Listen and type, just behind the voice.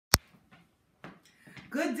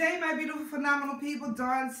Good day, my beautiful, phenomenal people.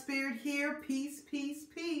 Dawn Spirit here. Peace, peace,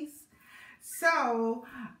 peace. So,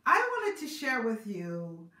 I wanted to share with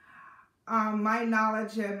you my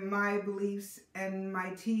knowledge and my beliefs and my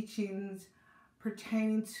teachings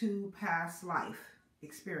pertaining to past life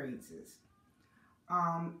experiences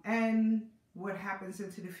and what happens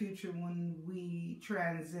into the future when we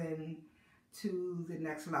transition to the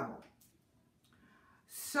next level.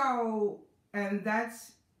 So, and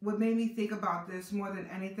that's what made me think about this more than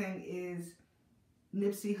anything is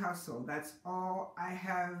Nipsey Hussle. That's all I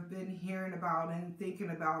have been hearing about and thinking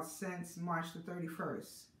about since March the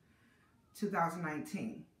 31st,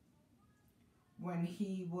 2019, when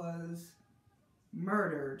he was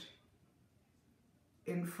murdered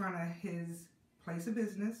in front of his place of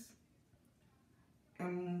business,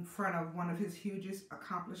 in front of one of his hugest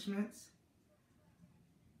accomplishments,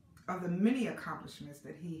 of the many accomplishments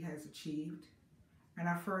that he has achieved. And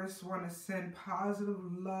I first want to send positive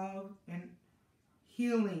love and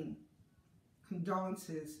healing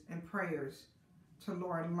condolences and prayers to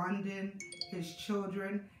Lord London, his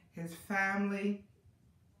children, his family,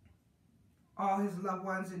 all his loved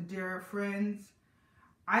ones and dear friends.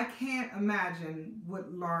 I can't imagine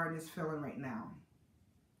what Lauren is feeling right now,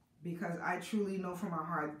 because I truly know from my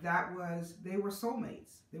heart they were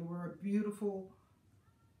soulmates. They were a beautiful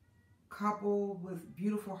couple with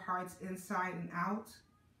beautiful hearts inside and out,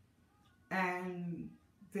 and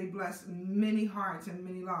they blessed many hearts and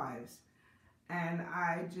many lives. And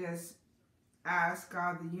I just ask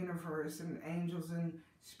God, the universe, and angels and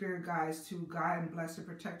spirit guides to guide and bless and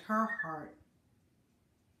protect her heart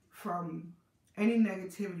from any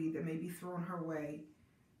negativity that may be thrown her way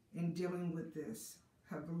in dealing with this,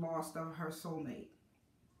 have the loss of her soulmate.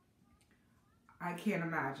 I can't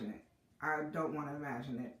imagine it. I don't want to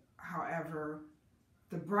imagine it. However,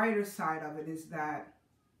 the brighter side of it is that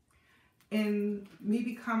in me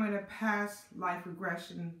becoming a past life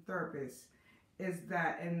regression therapist is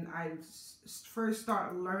that, and I first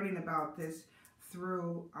started learning about this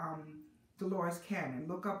through Dolores Cannon.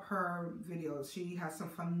 Look up her videos. She has some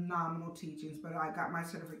phenomenal teachings, but I got my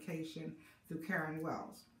certification through Karen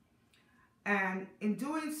Wells. And in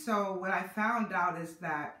doing so, what I found out is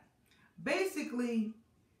that basically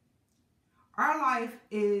our life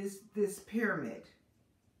is this pyramid,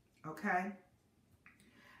 okay?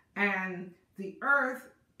 And the earth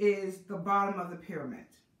is the bottom of the pyramid,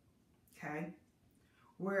 okay?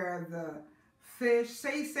 Where the fish,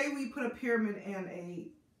 say we put a pyramid in a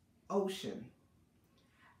ocean,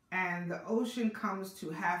 and the ocean comes to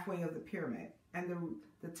halfway of the pyramid, and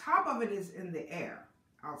the top of it is in the air,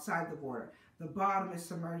 outside the water. The bottom is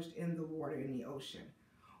submerged in the water in the ocean.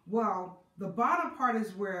 Well, the bottom part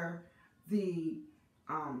is where the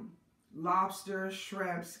lobster,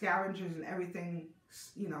 shrimp, scavengers, and everything,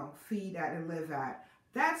 feed at and live at.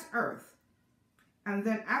 That's Earth. And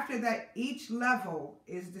then after that, each level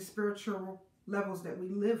is the spiritual levels that we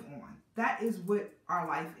live on. That is what our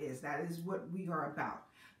life is. That is what we are about.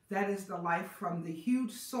 That is the life from the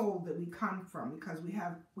huge soul that we come from, because we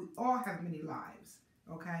all have many lives,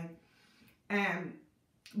 okay? And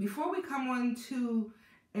before we come on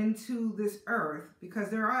into this earth, because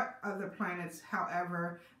there are other planets,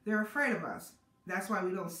 however, they're afraid of us. That's why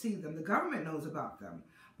we don't see them. The government knows about them,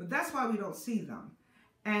 but that's why we don't see them.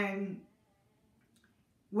 And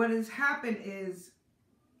what happens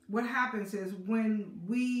is when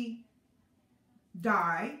we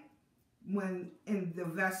die, when in the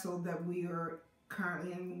vessel that we are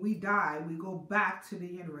currently in, we die, we go back to the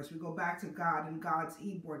universe. We go back to God and God's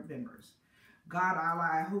e-board members. God,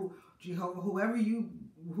 Allah, Jehovah, whoever you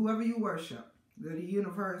worship, the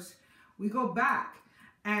universe, we go back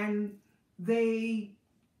and they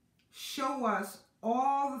show us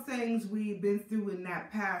all the things we've been through in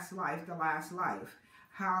that past life, the last life,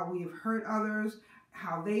 how we've hurt others,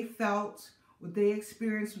 how they felt, what they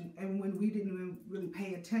experienced, and when we didn't even really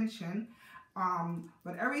pay attention.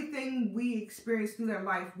 But everything we experienced through their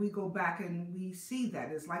life, we go back and we see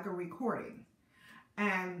that. It's like a recording.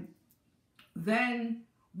 And then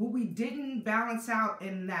what we didn't balance out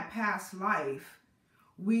in that past life,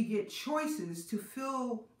 we get choices to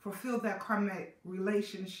fulfill that karmic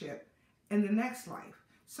relationship in the next life.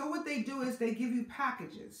 So what they do is they give you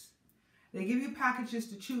packages. They give you packages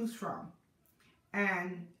to choose from.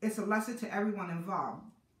 And it's a lesson to everyone involved.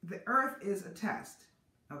 The earth is a test,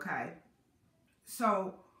 okay?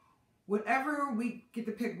 So whatever we get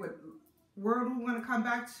to pick, what world we want to come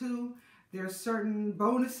back to, there's certain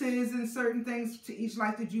bonuses and certain things to each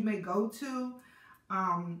life that you may go to.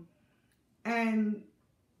 And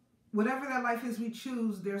whatever that life is we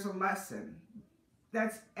choose, there's a lesson.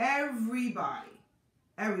 That's everybody.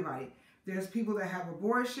 Everybody. There's people that have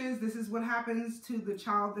abortions. This is what happens to the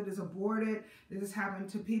child that is aborted. This is happening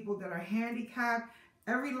to people that are handicapped.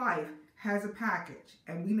 Every life has a package,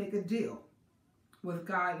 and we make a deal with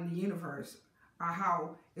God and the universe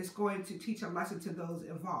how it's going to teach a lesson to those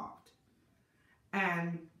involved.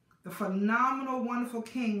 And the phenomenal, wonderful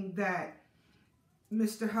king that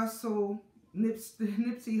Mr. Hussle,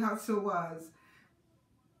 Nipsey Hussle was,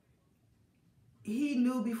 he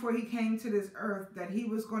knew before he came to this earth that he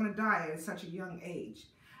was going to die at such a young age.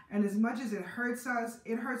 And as much as it hurts us,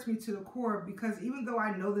 it hurts me to the core, because even though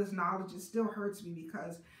I know this knowledge, it still hurts me,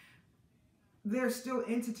 because there's still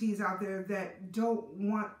entities out there that don't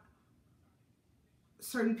want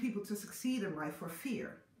certain people to succeed in life for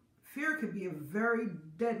fear. Fear could be a very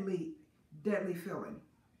deadly feeling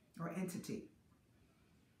or entity.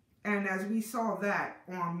 And as we saw that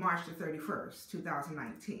on March the 31st,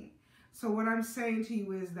 2019. So what I'm saying to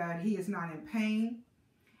you is that he is not in pain.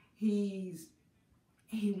 He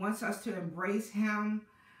wants us to embrace him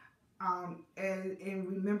and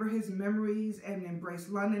remember his memories and embrace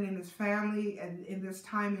London and his family and in this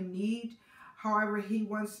time in need. However, he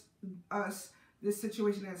wants us, this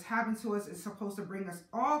situation that has happened to us is supposed to bring us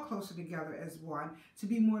all closer together as one, to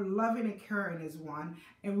be more loving and caring as one,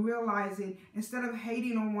 and realizing instead of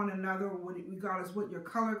hating on one another, regardless what your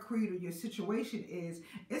color, creed, or your situation is,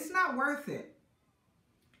 it's not worth it.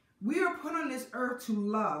 We are put on this earth to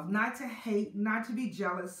love, not to hate, not to be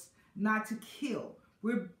jealous, not to kill.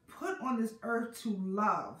 We're put on this earth to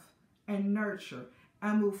love and nurture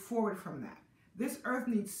and move forward from that. This earth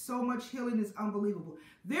needs so much healing, it's unbelievable.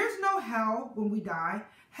 There's no hell when we die.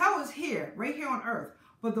 Hell is here, right here on earth.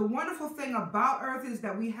 But the wonderful thing about earth is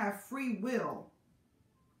that we have free will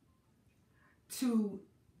to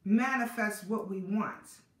manifest what we want.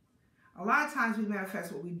 A lot of times we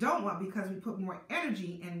manifest what we don't want because we put more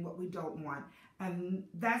energy in what we don't want. And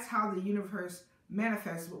that's how the universe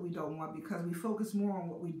manifests what we don't want, because we focus more on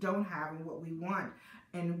what we don't have and what we want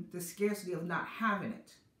and the scarcity of not having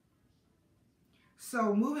it.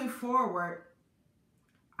 So moving forward,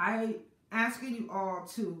 I asking you all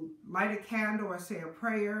to light a candle or say a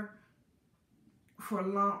prayer for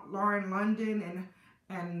Lauren London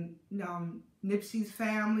and Nipsey's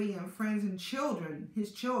family and friends and children,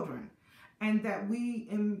 his children, and that we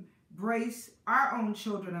embrace our own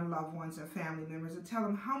children and loved ones and family members and tell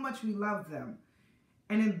them how much we love them,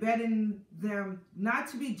 and embedding them not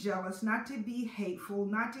to be jealous, not to be hateful,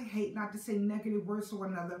 not to hate, not to say negative words to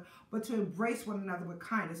one another, but to embrace one another with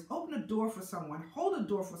kindness. Open a door for someone. Hold a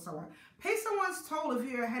door for someone. Pay someone's toll if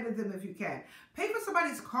you're ahead of them if you can. Pay for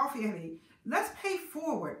somebody's coffee ahead of you. Let's pay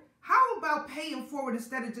forward. How about paying forward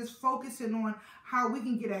instead of just focusing on how we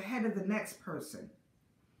can get ahead of the next person?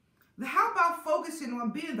 How about focusing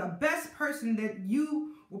on being the best person that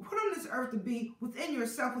you were put on this earth to be within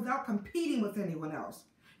yourself without competing with anyone else?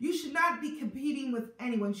 You should not be competing with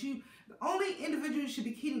anyone. The only individual you should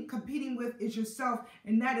be competing with is yourself,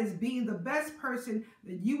 and that is being the best person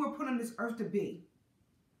that you were put on this earth to be.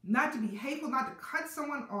 Not to be hateful, not to cut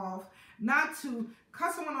someone off, not to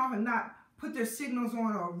cut someone off and not put their signals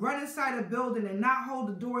on, or run inside a building and not hold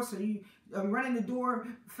the door, so you running the door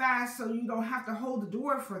fast so you don't have to hold the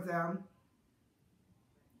door for them.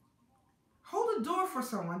 Hold the door for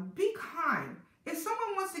someone. Be kind. If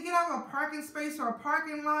someone wants to get out of a parking space or a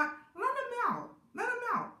parking lot, let them out. Let them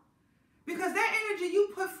out. Because that energy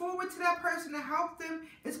you put forward to that person to help them,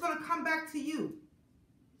 it's going to come back to you.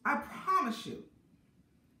 I promise you.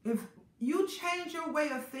 If you change your way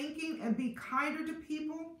of thinking and be kinder to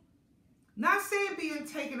people, not saying being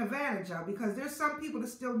taken advantage of, because there's some people that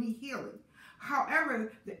still need healing.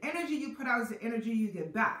 However, the energy you put out is the energy you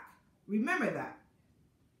get back. Remember that.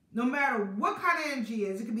 No matter what kind of energy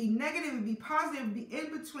it is, it can be negative, it can be positive, it can be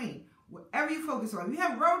in between. Whatever you focus on. If you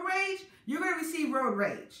have road rage, you're going to receive road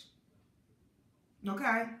rage.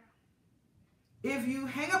 Okay? If you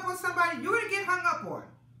hang up on somebody, you're going to get hung up on.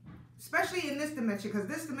 Especially in this dimension, because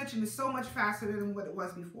this dimension is so much faster than what it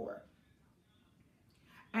was before.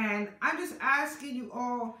 And I'm just asking you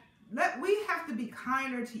all, we have to be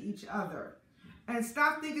kinder to each other. And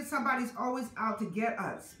stop thinking somebody's always out to get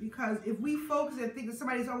us. Because if we focus and think that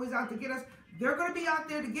somebody's always out to get us, they're going to be out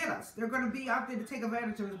there to get us. They're going to be out there to take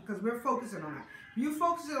advantage of us because we're focusing on that. If you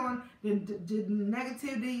focus on the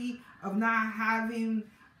negativity of not having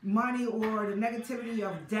money, or the negativity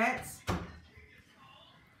of debts,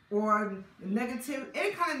 or negative,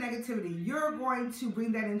 any kind of negativity, you're going to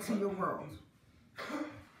bring that into your world.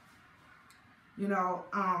 You know,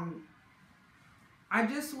 I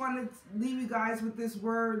just want to leave you guys with these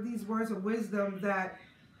words of wisdom, that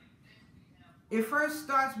it first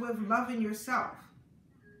starts with loving yourself.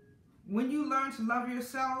 When you learn to love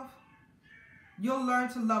yourself, you'll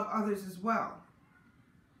learn to love others as well.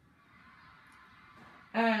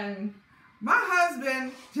 And my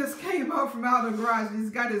husband just came out from out of the garage. He's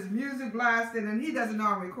got his music blasting, and he doesn't know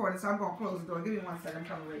I'm recording, so I'm going to close the door. Give me 1 second. I'm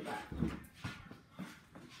coming right back.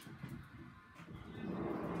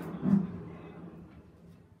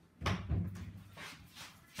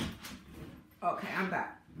 Okay, I'm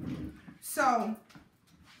back. So,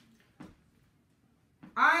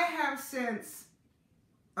 I have since,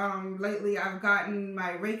 lately, I've gotten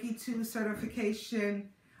my Reiki 2 certification,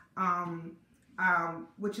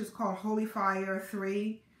 which is called Holy Fire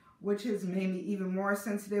 3, which has made me even more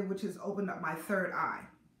sensitive, which has opened up my third eye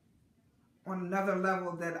on another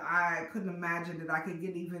level that I couldn't imagine that I could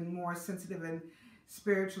get even more sensitive and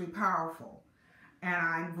spiritually powerful. And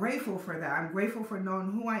I'm grateful for that. I'm grateful for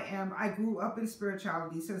knowing who I am. I grew up in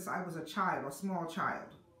spirituality since I was a child, a small child.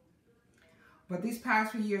 But these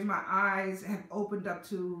past few years, my eyes have opened up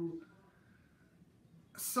to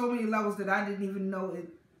so many levels that I didn't even know it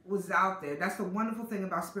was out there. That's the wonderful thing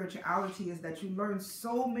about spirituality, is that you learn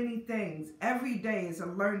so many things. Every day is a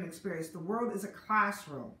learning experience. The world is a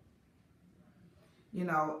classroom. You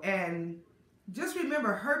know, and just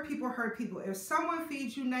remember, hurt people hurt people. If someone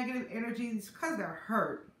feeds you negative energy, it's because they're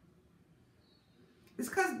hurt. It's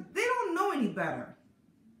because they don't know any better.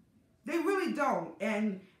 They really don't.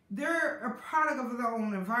 And they're a product of their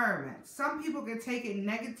own environment. Some people can take it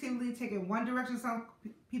negatively, take it in one direction. Some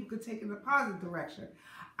people could take it in a positive direction.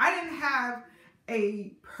 I didn't have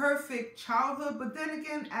a perfect childhood, but then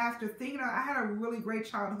again, after thinking, I had a really great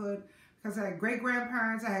childhood because I had great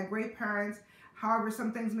grandparents, I had great parents. However,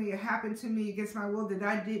 some things may have happened to me against my will that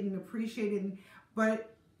I didn't appreciate it,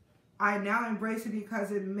 but I now embrace it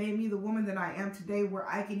because it made me the woman that I am today, where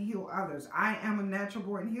I can heal others. I am a natural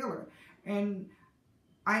born healer, and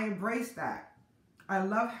I embrace that. I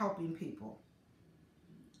love helping people,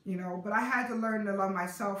 you know, but I had to learn to love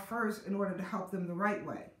myself first in order to help them the right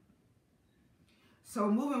way. So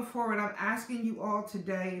moving forward, I'm asking you all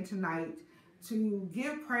today and tonight to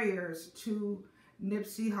give prayers to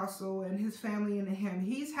Nipsey Hussle and his family and him.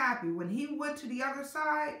 He's happy. When he went to the other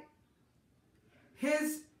side,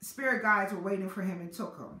 his spirit guides were waiting for him and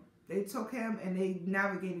took him. They took him and they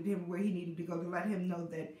navigated him where he needed to go to let him know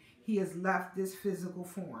that he has left this physical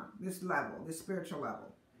form, this level, this spiritual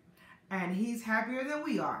level. And he's happier than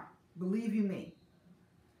we are. Believe you me.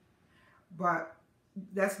 But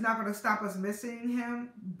that's not going to stop us missing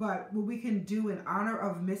him. But what we can do in honor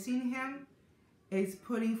of missing him is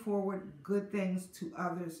putting forward good things to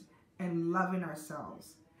others and loving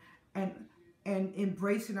ourselves and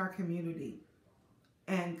embracing our community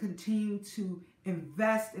and continue to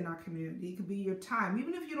invest in our community. It could be your time.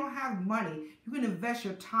 Even if you don't have money, you can invest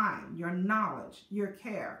your time, your knowledge, your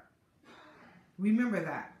care. Remember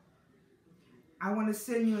that. I want to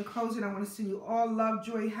send you, in closing, I want to send you all love,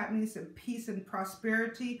 joy, happiness, and peace and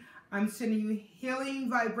prosperity. I'm sending you healing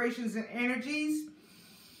vibrations and energies.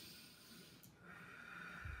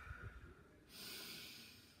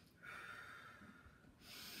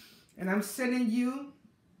 And I'm sending you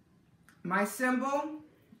my symbol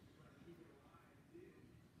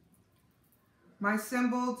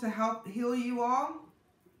to help heal you all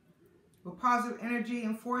with positive energy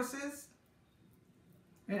and forces.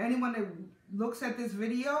 And anyone that looks at this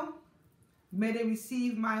video, may they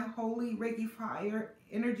receive my holy Reiki fire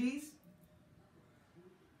energies.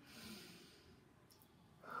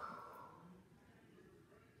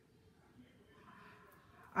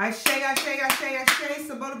 Ashe, ashe, ashe, ashe,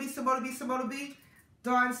 Saboto be, Saboto be, Saboto be.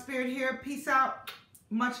 Dawn Spirit here. Peace out.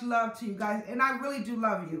 Much love to you guys. And I really do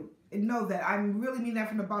love you. And know that. I really mean that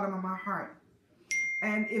from the bottom of my heart.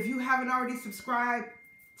 And if you haven't already subscribed,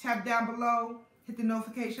 tap down below. Hit the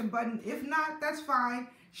notification button. If not, that's fine.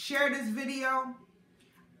 Share this video.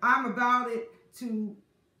 I'm about it to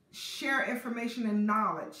share information and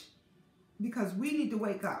knowledge. Because we need to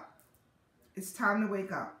wake up. It's time to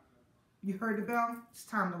wake up. You heard the bell? It's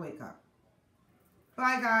time to wake up.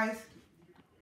 Bye, guys.